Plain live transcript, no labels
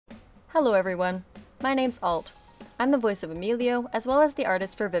Hello everyone, my name's Alt. I'm the voice of Emilio, as well as the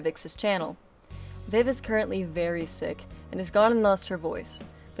artist for Vivixx's channel. Viv is currently very sick, and has gone and lost her voice,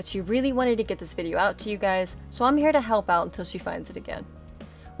 but she really wanted to get this video out to you guys, so I'm here to help out until she finds it again.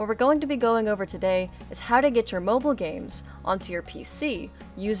 What we're going to be going over today is how to get your mobile games onto your PC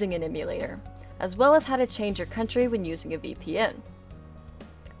using an emulator, as well as how to change your country when using a VPN.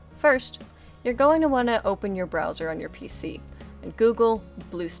 First, you're going to want to open your browser on your PC and Google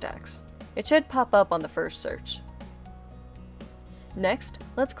Bluestacks. It should pop up on the first search. Next,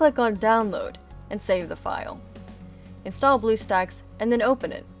 let's click on Download and save the file. Install Bluestacks and then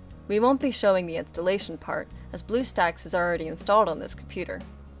open it. We won't be showing the installation part, as Bluestacks is already installed on this computer.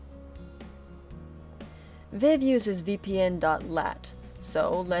 Viv uses VPN.lat,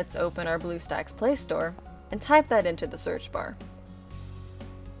 so let's open our Bluestacks Play Store and type that into the search bar.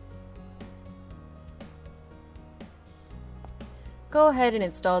 Go ahead and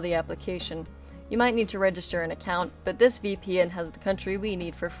install the application. You might need to register an account, but this VPN has the country we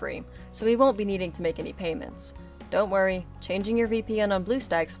need for free, so we won't be needing to make any payments. Don't worry, changing your VPN on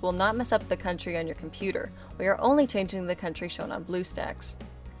Bluestacks will not mess up the country on your computer. We are only changing the country shown on Bluestacks.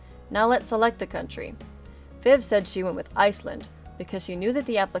 Now let's select the country. Viv said she went with Iceland, because she knew that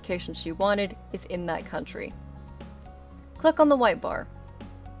the application she wanted is in that country. Click on the white bar.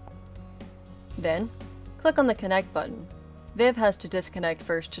 Then, click on the Connect button. Viv has to disconnect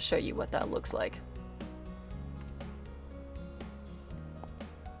first to show you what that looks like.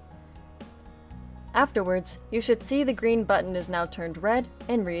 Afterwards, you should see the green button is now turned red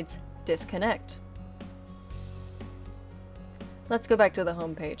and reads Disconnect. Let's go back to the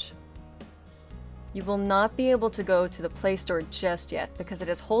home page. You will not be able to go to the Play Store just yet because it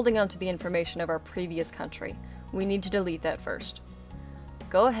is holding onto the information of our previous country. We need to delete that first.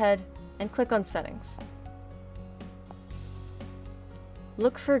 Go ahead and click on Settings.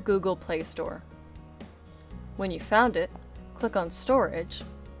 Look for Google Play Store. When you found it, click on Storage,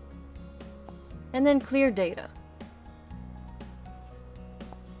 and then Clear Data.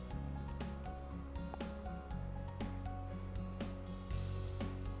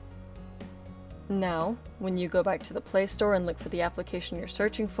 Now, when you go back to the Play Store and look for the application you're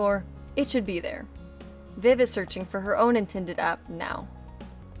searching for, it should be there. Viv is searching for her own intended app now.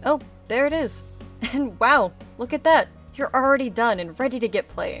 Oh, there it is! And wow, look at that! You're already done and ready to get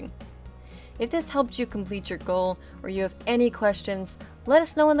playing. If this helped you complete your goal, or you have any questions, let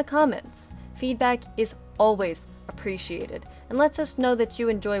us know in the comments. Feedback is always appreciated, and lets us know that you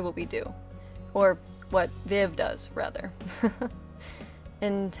enjoy what we do. Or what Viv does, rather.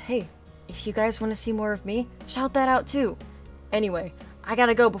 And hey, if you guys want to see more of me, shout that out too. Anyway, I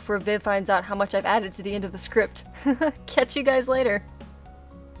gotta go before Viv finds out how much I've added to the end of the script. Catch you guys later.